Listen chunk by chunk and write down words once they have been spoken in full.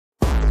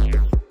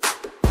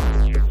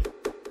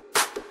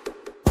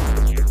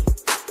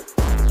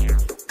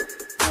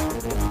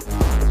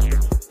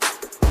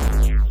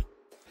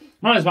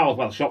My name is Matt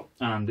with Shop,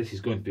 and this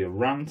is going to be a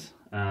rant.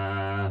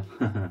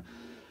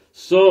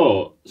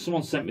 So,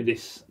 someone sent me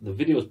this. The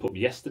video was put up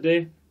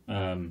yesterday,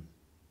 and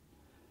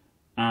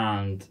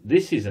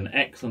this is an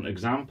excellent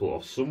example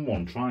of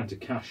someone trying to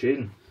cash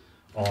in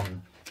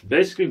on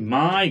basically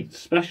my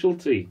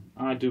specialty.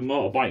 I do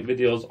motorbike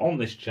videos on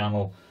this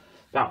channel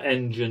about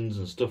engines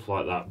and stuff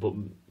like that, but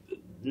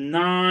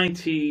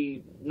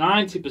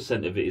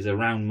 90% of it is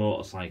around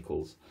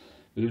motorcycles.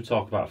 We do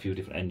talk about a few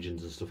different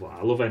engines and stuff like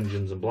that. I love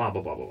engines and blah,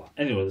 blah, blah, blah, blah.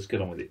 Anyway, let's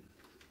get on with it.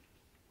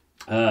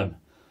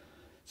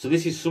 So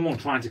this is someone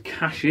trying to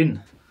cash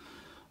in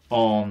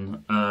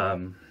on,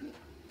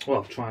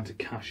 trying to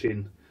cash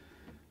in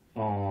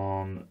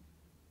on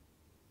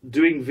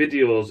doing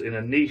videos in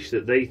a niche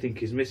that they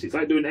think is missing. It's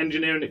like doing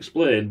Engineering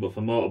Explained, but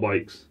for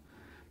motorbikes.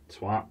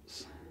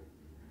 Twats.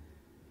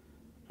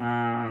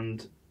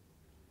 And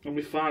when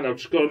we find out, I've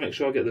just got to make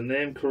sure I get the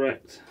name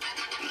correct.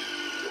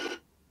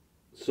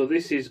 So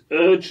this is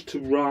Urge to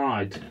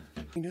Ride.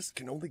 Penis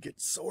can only get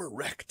so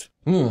erect.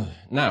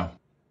 Now.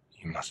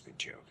 You must be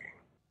joking.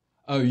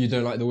 Oh, you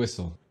don't like the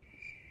whistle?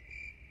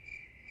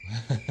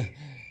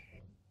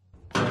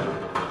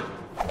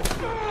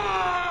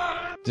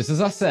 Just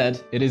as I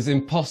said, it is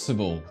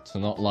impossible to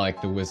not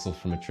like the whistle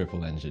from a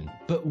triple engine.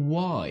 But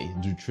why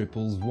do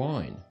triples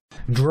whine?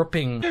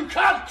 Dripping. You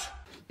can't!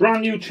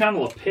 Brand new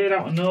channel appeared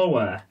out of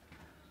nowhere.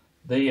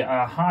 They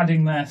are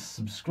hiding their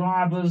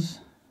subscribers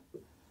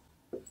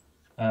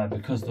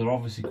because they're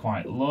obviously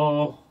quite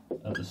low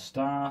at the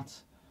start.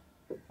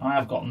 I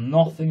have got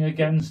nothing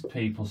against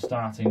people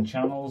starting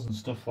channels and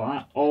stuff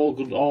like that. All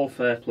good, all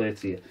fair play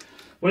to you.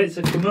 When it's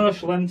a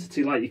commercial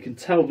entity like you can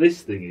tell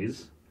this thing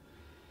is,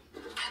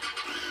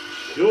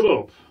 shut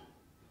up.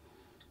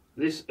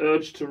 This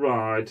Urge to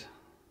Ride,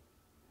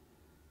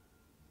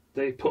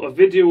 they put a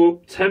video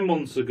up 10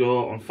 months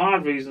ago on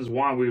 5 reasons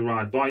why we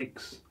ride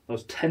bikes. That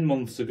was 10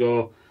 months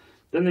ago.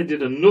 Then they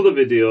did another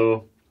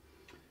video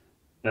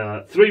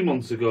 3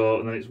 months ago,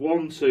 and then it's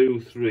 1,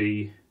 2,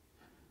 3,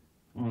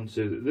 1,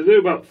 2. They do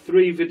about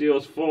 3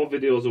 videos, 4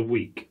 videos a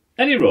week.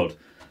 Any road.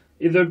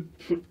 Either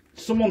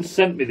someone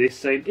sent me this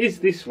saying, "Is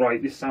this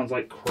right? This sounds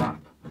like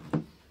crap."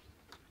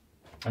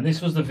 And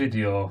this was the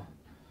video.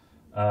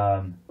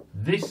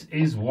 This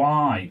is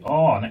why.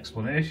 Oh, an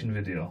explanation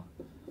video.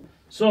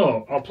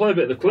 So I'll play a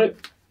bit of the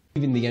clip.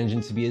 Leaving the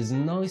engine to be as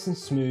nice and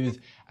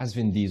smooth as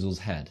Vin Diesel's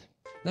head.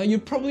 Now you're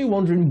probably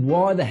wondering,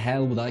 why the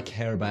hell would I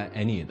care about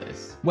any of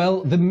this?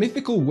 Well, the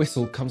mythical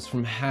whistle comes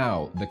from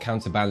how the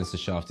counterbalancer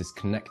shaft is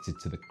connected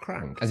to the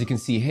crank. As you can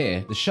see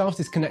here, the shaft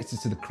is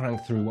connected to the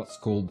crank through what's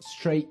called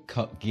straight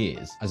cut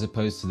gears, as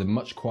opposed to the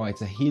much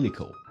quieter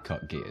helical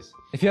cut gears.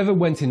 If you ever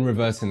went in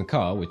reverse in the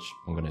car, which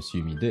I'm going to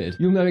assume you did,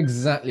 you'll know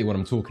exactly what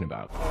I'm talking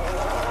about.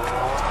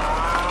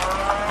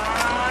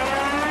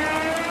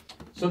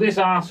 So this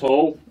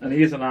arsehole, and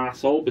he is an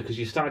arsehole because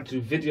you started to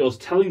do videos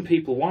telling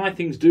people why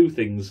things do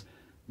things,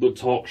 but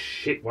talk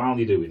shit while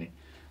you're doing it.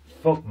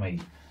 Fuck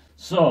me.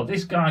 So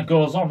this guy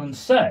goes on and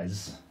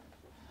says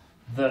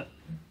that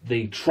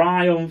the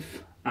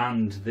Triumph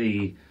and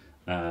the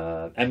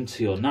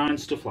MT-09,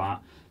 stuff like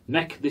that,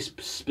 make this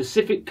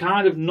specific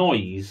kind of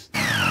noise,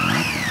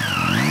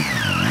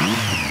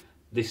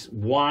 this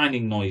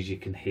whining noise you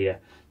can hear,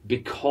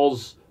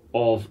 because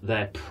of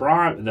their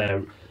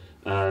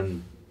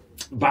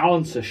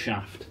balancer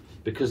shaft,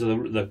 because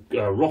of the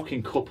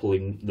rocking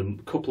coupling, the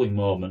coupling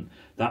moment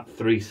that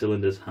 3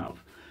 cylinders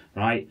have.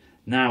 Right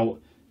now,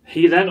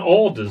 he then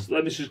orders.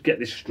 Let me just get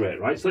this straight,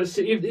 right? So let's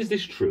see, is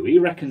this true? He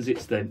reckons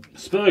it's the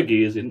spur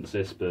gears. He didn't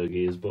say spur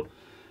gears, but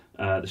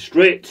the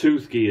straight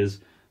tooth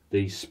gears,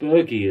 the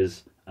spur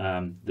gears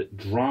that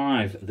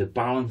drive the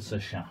balancer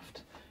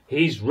shaft.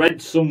 He's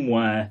read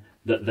somewhere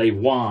that they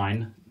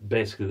whine.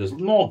 Basically, there's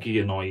more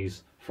gear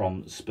noise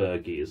from spur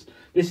gears.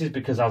 This is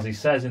because, as he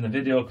says in the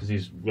video, because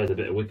he's read a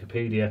bit of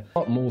Wikipedia, A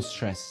lot more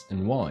stress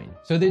and whine.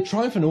 So the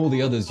Triumph and all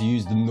the others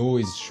used the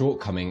noise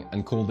shortcoming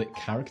and called it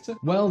character?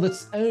 Well,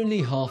 that's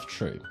only half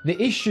true. The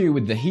issue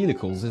with the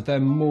helicals is they're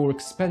more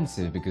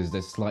expensive because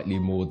they're slightly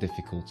more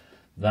difficult.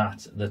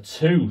 that the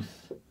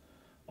tooth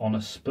on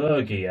a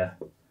spur gear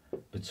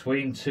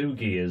between 2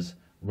 gears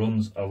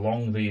runs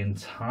along the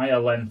entire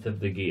length of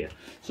the gear.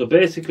 So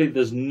basically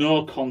there's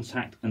no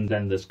contact and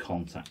then there's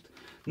contact.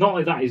 Not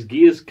only that, his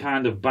gears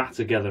kind of bat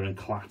together and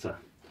clatter.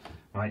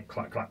 Right,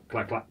 clack, clack,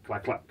 clack, clack,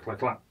 clack, clack, clack,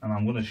 clack. And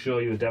I'm going to show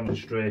you a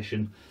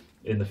demonstration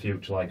in the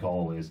future, like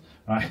always.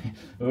 Right,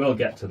 we'll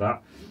get to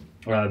that.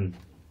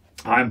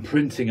 I'm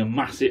printing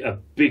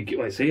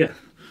it's here.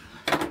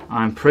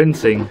 I'm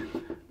printing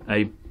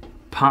a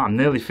part, I'm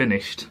nearly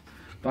finished,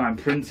 but I'm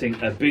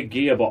printing a big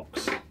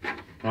gearbox.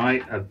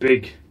 Right, a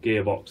big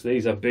gearbox.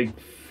 These are big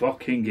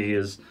fucking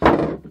gears,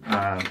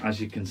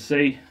 as you can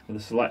see, with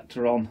the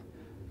selector on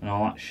and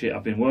all that shit.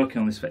 I've been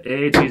working on this for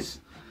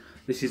ages.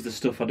 This is the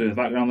stuff I do in the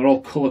background. They're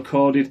all colour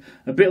coded,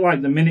 a bit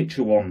like the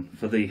miniature one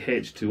for the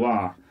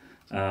H2R.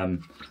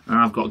 And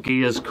I've got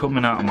gears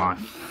coming out of my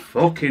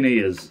fucking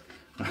ears.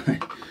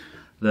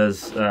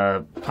 There's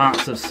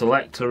parts of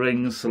selector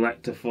rings,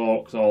 selector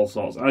forks, all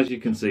sorts. As you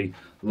can see,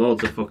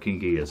 loads of fucking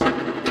gears.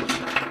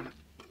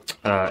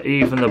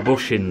 Even the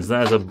bushings.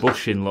 There's a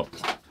bushing, look.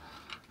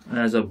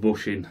 There's a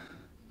bushing.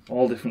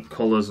 All different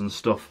colours and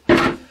stuff.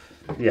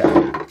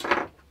 Yeah.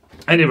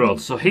 Anyway,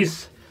 so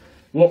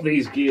what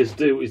these gears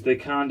do is they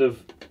kind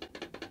of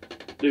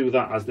do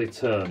that as they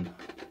turn.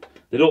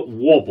 They don't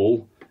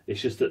wobble,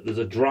 it's just that there's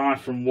a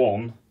drive from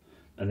one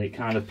and it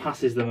kind of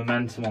passes the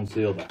momentum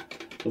onto the other.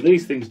 But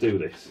these things do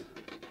this.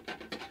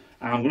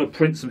 And I'm going to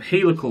print some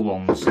helical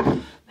ones.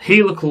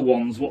 Helical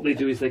ones, what they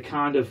do is they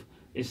kind of,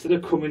 instead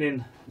of coming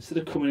in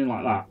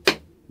like that,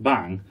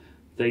 bang,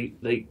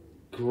 they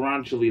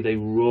gradually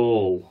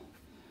roll.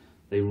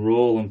 They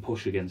roll and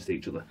push against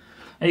each other.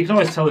 And you can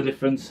always tell the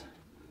difference.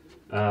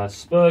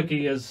 Spur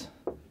gears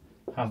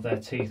have their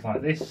teeth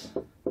like this,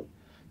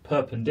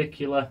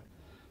 perpendicular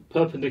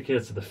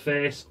to the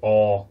face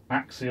or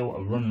axial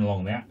and running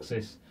along the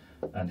axis,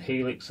 and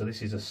helix. So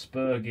this is a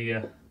spur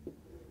gear,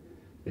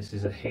 this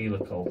is a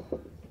helical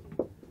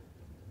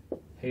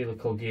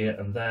gear,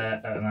 and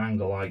they're at an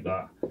angle like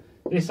that.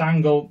 This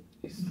angle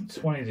is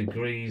 20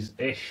 degrees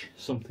ish,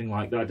 something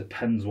like that,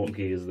 depends what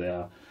gears they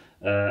are.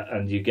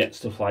 And you get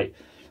stuff like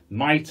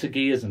mitre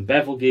gears and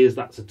bevel gears.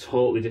 That's a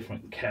totally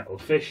different kettle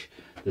of fish.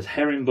 There's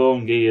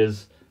herringbone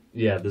gears.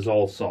 Yeah, there's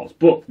all sorts,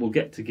 but we'll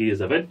get to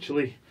gears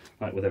eventually,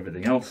 like with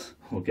everything else.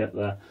 We'll get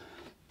there.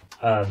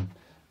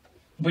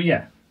 But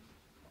yeah,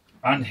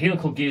 and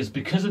helical gears,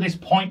 because of this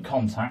point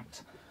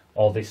contact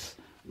or this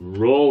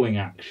rolling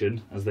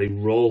action as they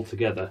roll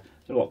together,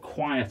 they're a lot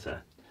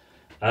quieter.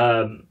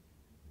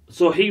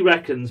 So he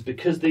reckons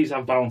because these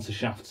have balancer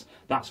shafts,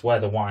 that's where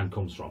the whine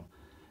comes from.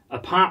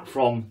 Apart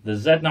from the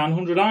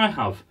Z900 I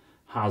have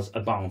has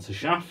a balancer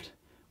shaft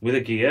with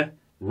a gear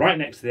right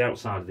next to the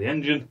outside of the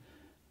engine,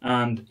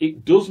 and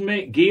it does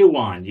make gear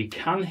whine. You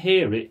can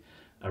hear it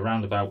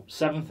around about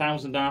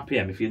 7,000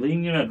 RPM. If you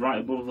lean your head right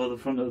above the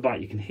front of the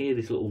back, you can hear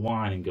this little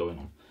whining going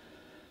on.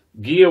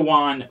 Gear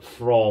whine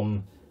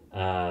from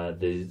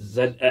the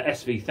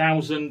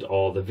SV1000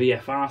 or the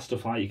VFR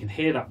stuff like that, you can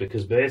hear that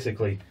because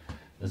basically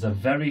there's a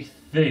very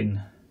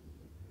thin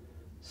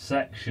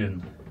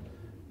section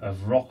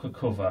of rocker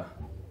cover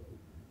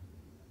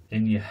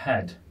in your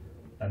head,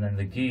 and then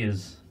the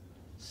gears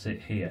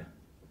sit here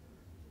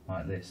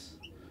like this.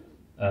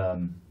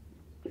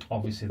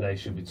 Obviously they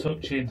should be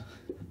touching.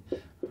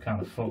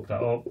 Kind of fucked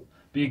that up,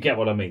 but you get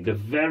what I mean. They're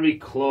very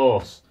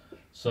close,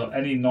 so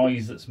any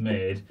noise that's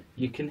made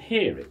you can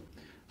hear it,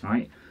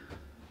 right?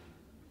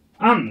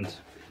 And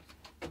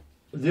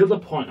the other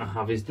point I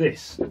have is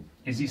this,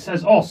 is he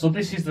says, oh, so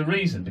this is the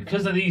reason,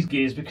 because of these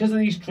gears, because of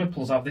these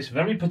triples have this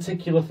very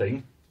particular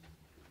thing.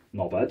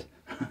 Not bad.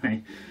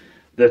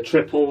 The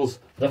triples,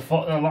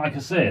 like I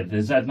said, the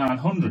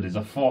Z900 is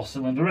a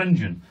 4-cylinder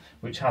engine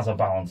which has a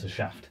balancer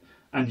shaft,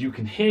 and you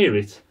can hear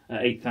it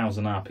at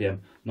 8,000 RPM,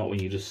 not when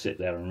you just sit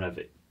there and rev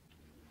it.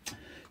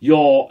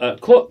 Your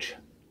clutch,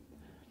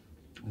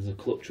 there's a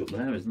clutch up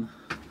there, isn't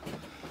there?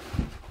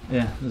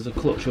 Yeah, there's a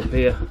clutch up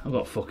here. I've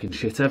got fucking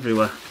shit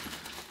everywhere.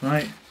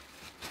 Right,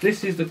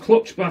 this is the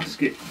clutch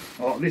basket,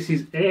 or this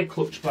is a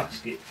clutch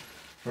basket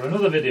for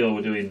another video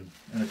we're doing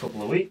in a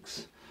couple of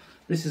weeks.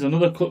 This is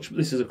another clutch.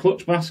 This is a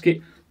clutch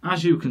basket.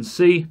 As you can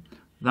see,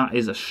 that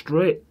is a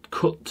straight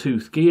cut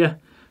tooth gear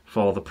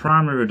for the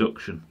primary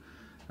reduction.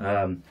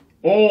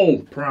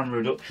 All primary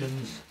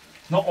reductions,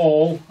 not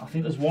all. I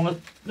think there's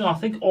one. No, I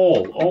think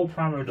all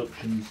primary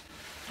reductions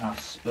are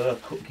spur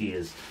cut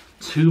gears.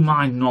 To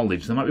my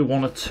knowledge, there might be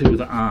one or two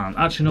that aren't.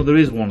 Actually, no, there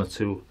is one or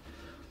two.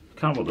 I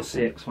can't remember what the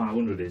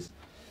CX500 is.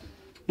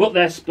 But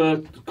they're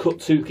spur cut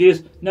tooth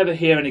gears. Never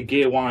hear any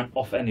gear whine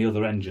off any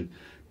other engine.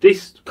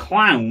 This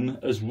clown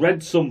has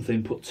read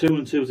something, put 2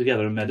 and 2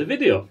 together and made a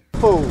video.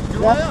 Fool. Do you know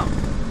who I am?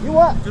 You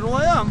what? Do you know who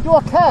I am? Do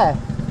I care?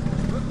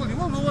 Well, you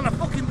won't know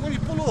when you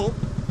pull up.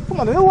 Come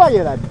on, who are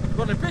you then?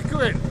 Gonna pick you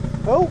in.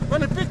 Who?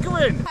 Gonna pick you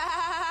in.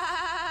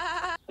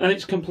 And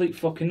it's complete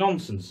fucking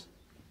nonsense.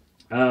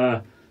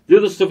 The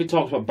other stuff he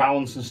talks about,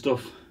 balance and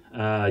stuff,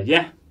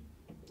 yeah,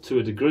 to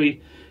a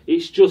degree.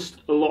 It's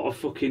just a lot of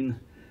fucking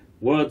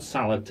word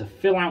salad to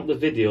fill out the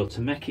video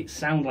to make it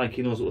sound like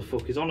he knows what the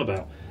fuck he's on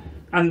about.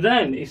 And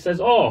then he says,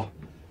 oh,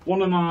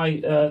 one of my,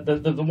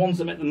 the ones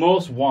that make the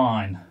most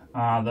whine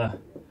are the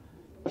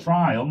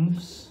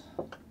Triumphs.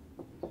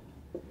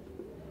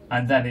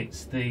 And then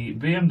it's the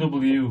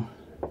BMW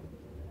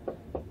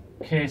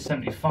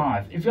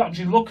K75. If you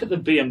actually look at the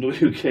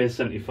BMW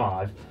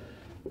K75,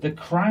 the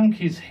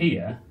crank is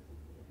here.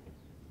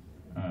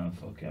 Oh,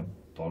 fuck, I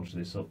bodged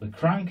this up. The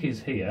crank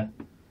is here.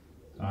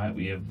 Alright,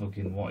 we have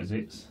fucking, what is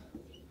it?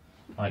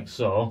 Like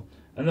so.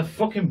 And the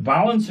fucking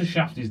balancer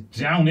shaft is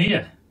down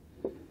here.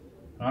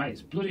 Right,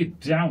 it's bloody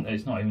down.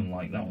 It's not even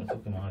like that. What the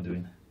fuck am I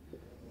doing?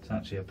 It's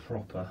actually a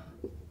proper.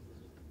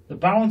 The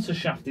balancer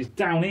shaft is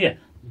down here,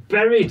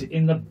 buried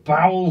in the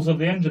bowels of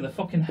the engine. The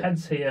fucking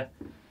head's here,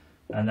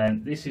 and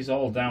then this is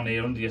all down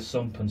here under your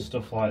sump and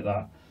stuff like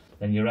that.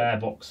 Then your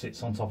airbox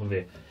sits on top of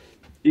it.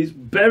 It's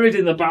buried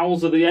in the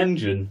bowels of the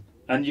engine,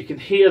 and you can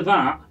hear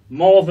that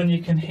more than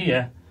you can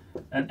hear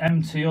an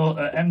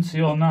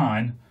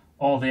MT09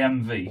 or the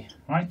MV,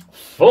 right?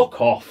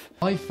 Fuck off.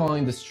 I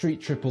find the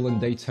Street Triple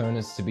and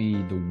Daytonas to be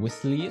the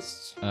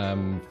whistliest,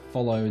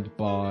 followed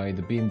by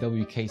the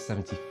BMW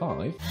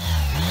K75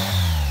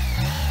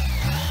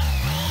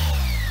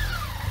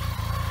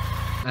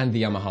 and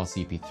the Yamaha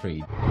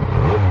CP3.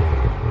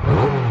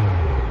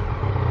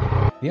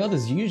 The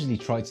others usually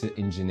try to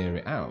engineer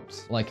it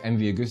out, like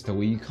MV Agusta,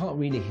 where you can't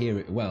really hear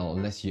it well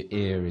unless your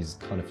ear is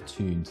kind of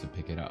tuned to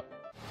pick it up.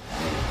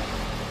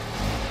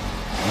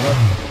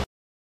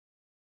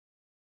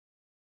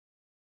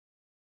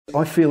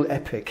 I feel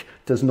Epic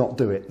does not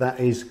do it. That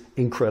is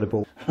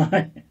incredible.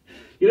 You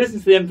listen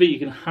to the MV, you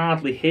can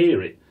hardly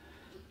hear it.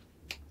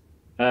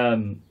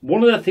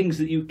 One of the things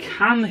that you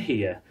can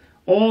hear,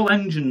 all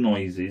engine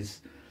noises,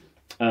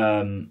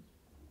 or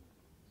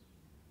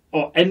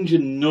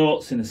engine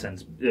notes in a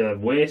sense,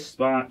 waste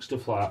spark,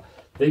 stuff like that,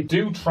 they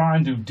do try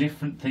and do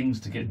different things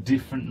to get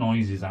different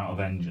noises out of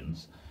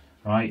engines,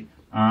 right?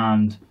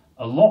 And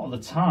a lot of the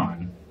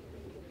time,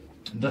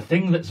 the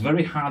thing that's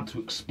very hard to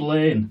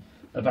explain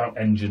about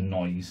engine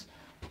noise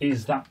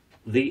is that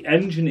the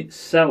engine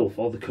itself,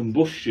 or the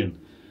combustion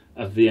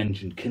of the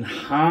engine, can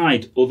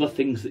hide other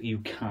things that you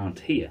can't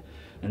hear.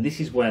 And this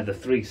is where the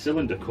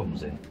 3-cylinder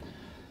comes in.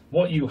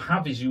 What you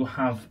have is you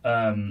have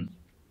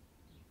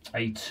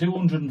a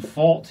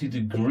 240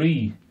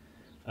 degree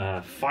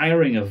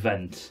firing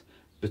event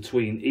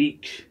between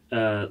each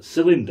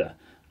cylinder,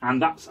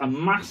 and that's a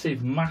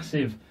massive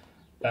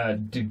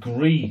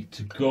degree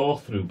to go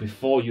through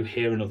before you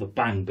hear another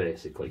bang,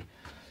 basically.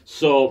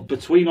 So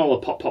between all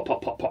the pop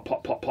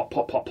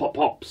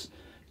pops,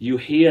 you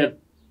hear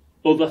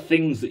other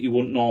things that you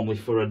wouldn't normally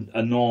for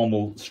a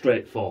normal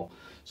straight 4.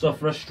 So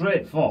for a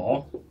straight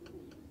 4,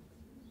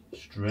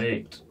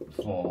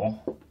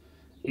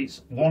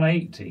 it's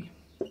 180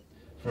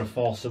 for a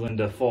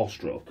 4-cylinder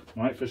 4-stroke,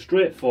 right? For a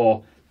straight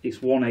 4,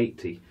 it's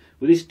 180.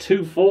 With this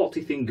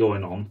 240 thing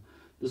going on,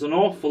 there's an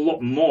awful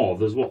lot more.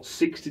 There's what,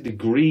 60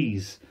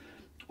 degrees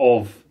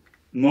of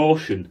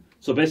motion.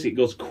 So basically it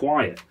goes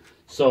quiet.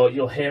 So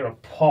you'll hear a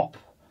pop,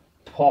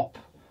 pop,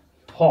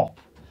 pop.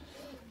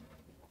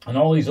 And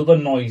all these other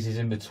noises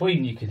in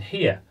between you can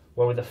hear.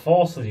 Where with the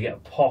 4-cylinder you get a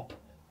pop,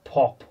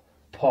 pop,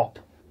 pop,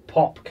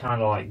 pop, kind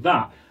of like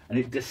that. And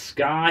it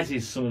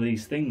disguises some of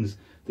these things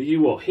that you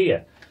won't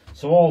hear.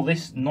 So all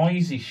this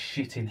noisy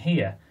shit in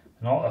here,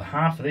 and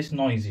half of this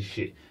noisy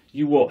shit,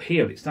 you won't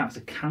hear. It starts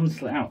to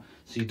cancel it out,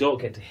 so you don't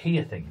get to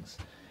hear things.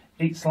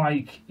 It's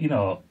like, you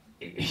know,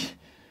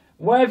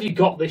 where have you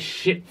got this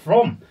shit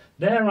from?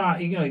 There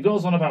are, you know, it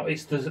goes on about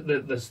it's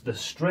the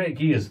straight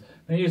gears.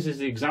 And he uses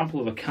the example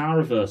of a car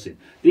reversing.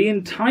 The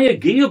entire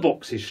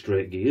gearbox is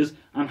straight gears,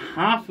 and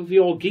half of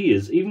your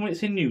gears, even when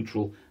it's in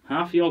neutral,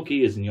 half of your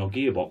gears in your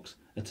gearbox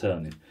are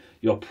turning.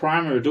 Your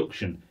primary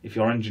reduction, if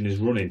your engine is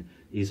running,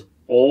 is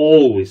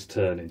always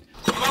turning.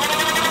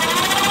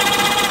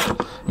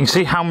 You can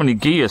see how many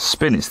gears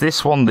spin. It's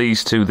this one,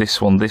 these two,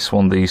 this one, this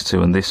one, these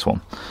two, and this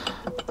one.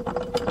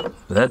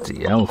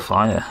 Bloody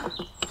hellfire.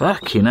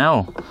 Fucking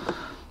hell.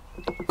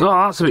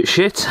 God, that's a bit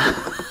shit.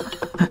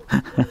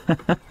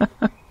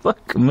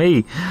 Fuck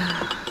me.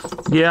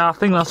 Yeah, I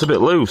think that's a bit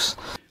loose.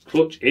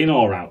 Clutch in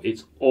or out,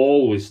 it's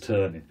always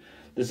turning.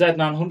 The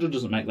Z900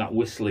 doesn't make that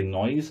whistling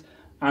noise,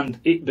 and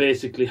it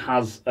basically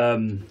has a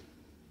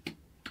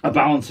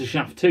balancer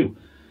shaft too.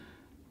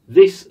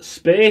 This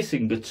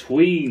spacing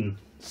between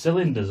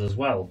cylinders as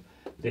well,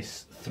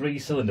 this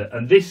 3-cylinder,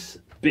 and this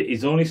bit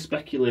is only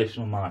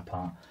speculation on my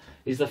part,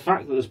 is the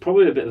fact that there's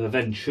probably a bit of a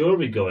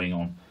Venturi going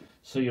on.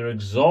 So your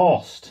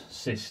exhaust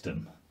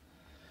system,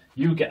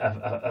 you get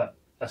a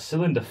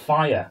cylinder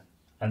fire,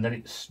 and then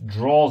it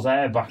draws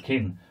air back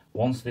in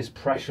once this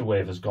pressure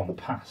wave has gone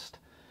past.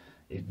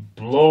 It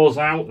blows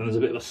out, and there's a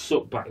bit of a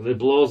suck back. It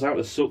blows out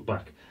the suck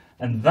back,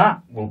 and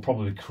that will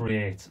probably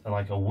create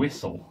like a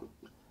whistle,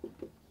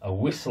 a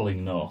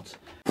whistling note.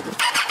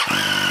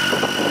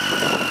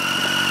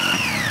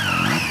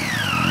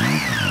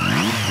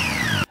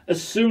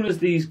 As soon as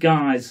these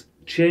guys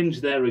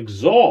change their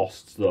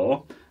exhausts,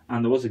 though,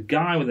 and there was a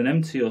guy with an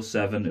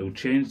MT-07 who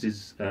changed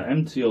his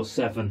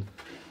MT-07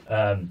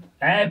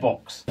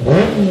 airbox.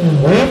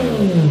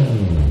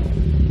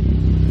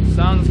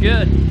 Sounds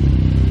good.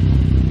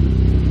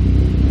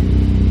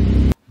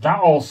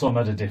 That also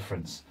made a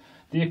difference.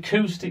 The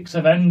acoustics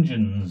of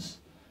engines,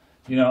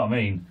 you know what I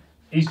mean?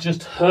 He's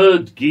just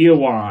heard gear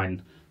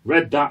whine,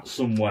 read that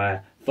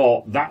somewhere,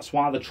 thought that's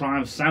why the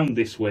Triumphs sound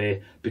this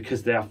way,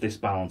 because they have this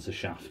balancer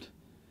shaft.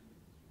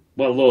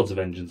 Well, loads of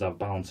engines have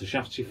balancer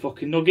shafts, you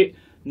fucking nugget.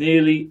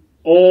 Nearly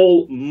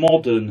all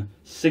modern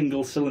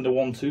single-cylinder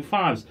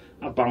 125s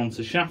have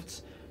balancer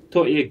shafts.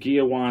 Don't hear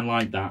gear whine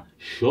like that.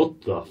 Shut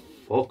the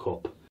fuck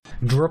up.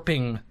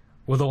 Dripping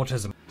with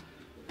autism.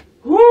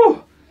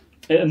 Woo!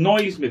 It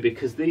annoys me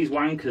because these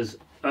wankers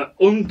are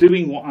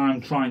undoing what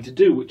I'm trying to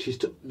do, which is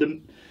to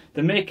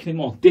they're making it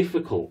more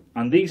difficult.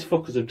 And these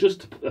fuckers have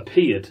just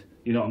appeared,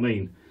 you know what I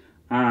mean?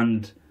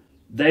 And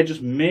they're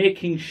just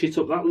making shit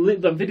up.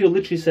 That video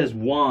literally says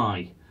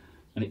why.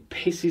 And it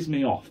pisses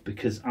me off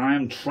because I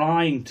am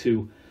trying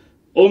to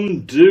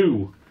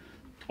undo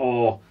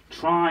or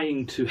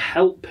trying to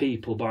help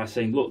people by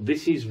saying, look,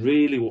 this is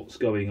really what's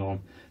going on.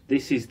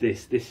 This is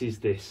this. This is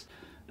this.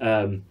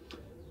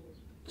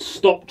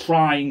 Stop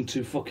trying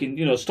to fucking,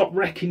 you know, stop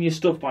wrecking your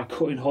stuff by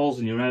cutting holes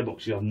in your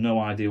airbox. You have no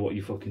idea what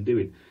you're fucking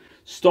doing.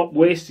 Stop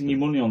wasting your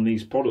money on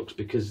these products,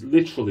 because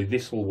literally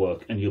this will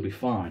work and you'll be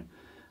fine.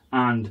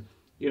 And,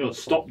 you know,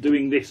 stop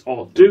doing this,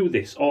 or do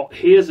this, or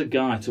here's a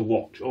guy to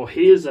watch, or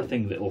here's a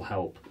thing that will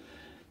help.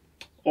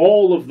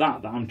 All of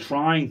that I'm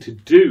trying to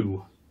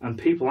do, and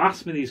people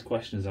ask me these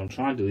questions, I'm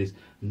trying to do this,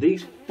 and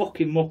these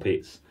fucking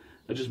muppets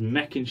are just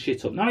making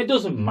shit up. Now, it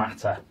doesn't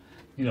matter.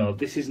 You know,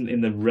 this isn't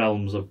in the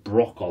realms of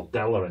Brock or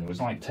Della anymore. It's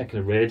like taking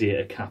a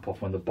radiator cap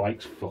off when the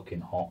bike's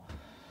fucking hot.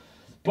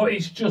 But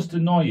it's just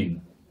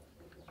annoying.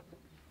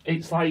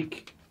 It's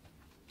like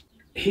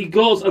he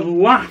goes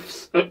and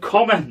laughs at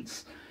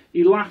comments.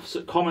 He laughs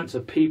at comments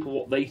of people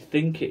what they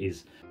think it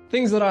is.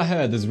 Things that I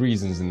heard as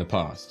reasons in the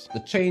past. The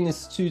chain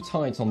is too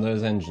tight on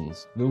those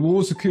engines. The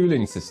water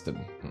cooling system.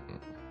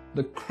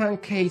 The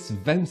crankcase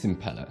vent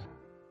impeller.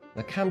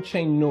 The cam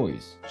chain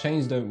noise.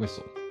 Chains don't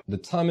whistle. The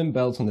timing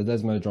belt on the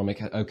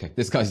Desmodromic. Okay,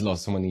 this guy's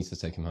lost. Someone needs to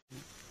take him home.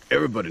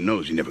 Everybody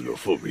knows you never go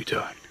full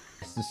retard.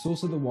 The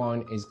source of the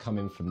whine is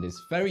coming from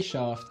this very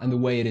shaft and the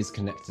way it is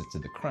connected to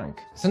the crank.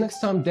 So next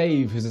time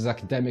Dave, who's as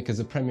academic as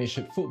a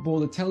Premiership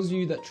footballer, tells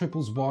you that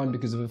triples whine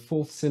because of a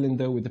fourth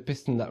cylinder with a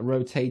piston that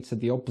rotates at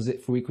the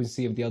opposite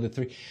frequency of the other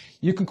three,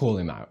 you can call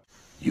him out.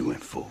 You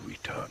went full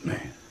retard,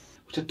 man.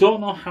 Which I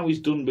don't know how he's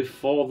done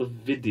before the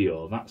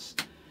video.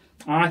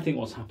 I think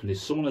what's happened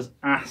is someone has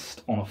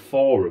asked on a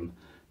forum.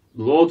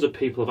 Loads of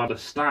people have had a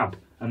stab,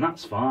 and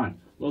that's fine.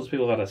 Loads of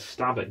people have had a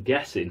stab at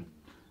guessing.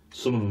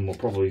 Some of them will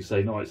probably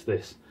say, no, it's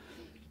this.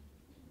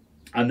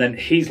 And then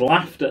he's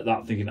laughed at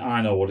that, thinking,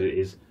 I know what it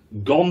is,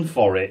 gone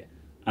for it,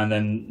 and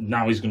then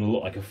now he's going to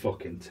look like a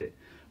fucking tit.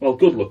 Well,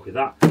 good luck with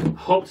that.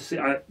 Hope to see.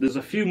 There's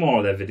a few more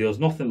of their videos.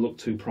 Nothing looked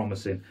too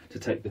promising to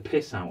take the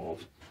piss out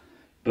of.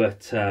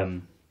 But,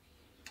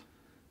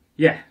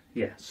 yeah.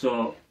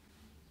 So,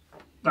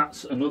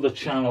 that's another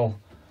channel.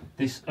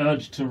 This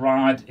Urge to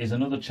Ride is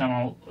another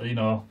channel. You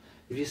know,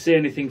 if you see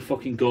anything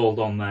fucking gold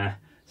on there,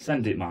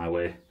 send it my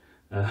way.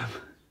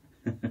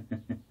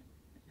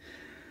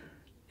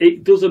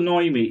 It does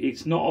annoy me.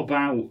 It's not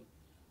about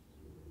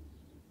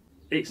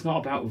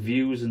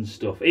views and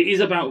stuff. It is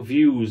about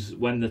views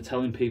when they're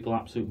telling people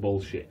absolute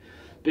bullshit.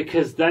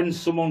 Because then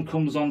someone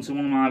comes onto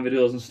one of my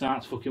videos and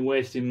starts fucking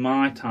wasting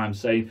my time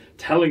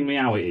telling me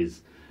how it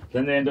is.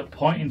 Then they end up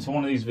pointing to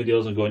one of these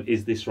videos and going,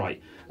 is this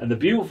right? And the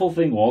beautiful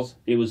thing was,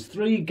 it was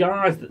 3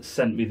 guys that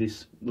sent me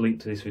this link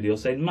to this video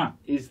saying, Matt,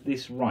 is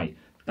this right?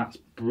 That's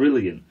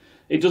brilliant.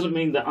 It doesn't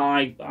mean that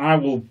I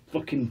will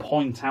fucking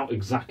point out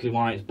exactly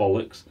why it's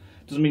bollocks.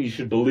 It doesn't mean you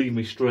should believe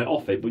me straight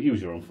off it, but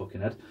use your own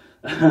fucking head.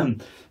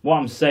 What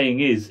I'm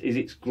saying is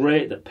it's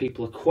great that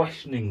people are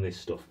questioning this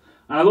stuff.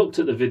 And I looked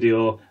at the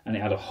video and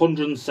it had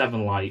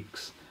 107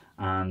 likes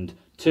and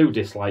 2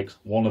 dislikes,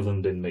 one of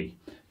them being me.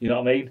 You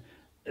know what I mean?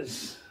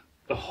 It's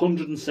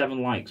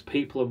 107 likes.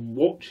 People are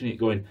watching it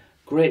going,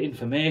 great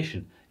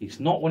information. It's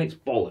not when it's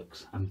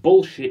bollocks. And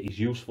bullshit is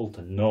useful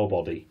to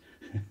nobody.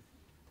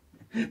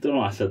 Don't know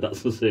why I said that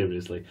so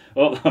seriously. I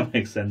hope that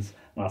makes sense.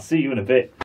 And I'll see you in a bit.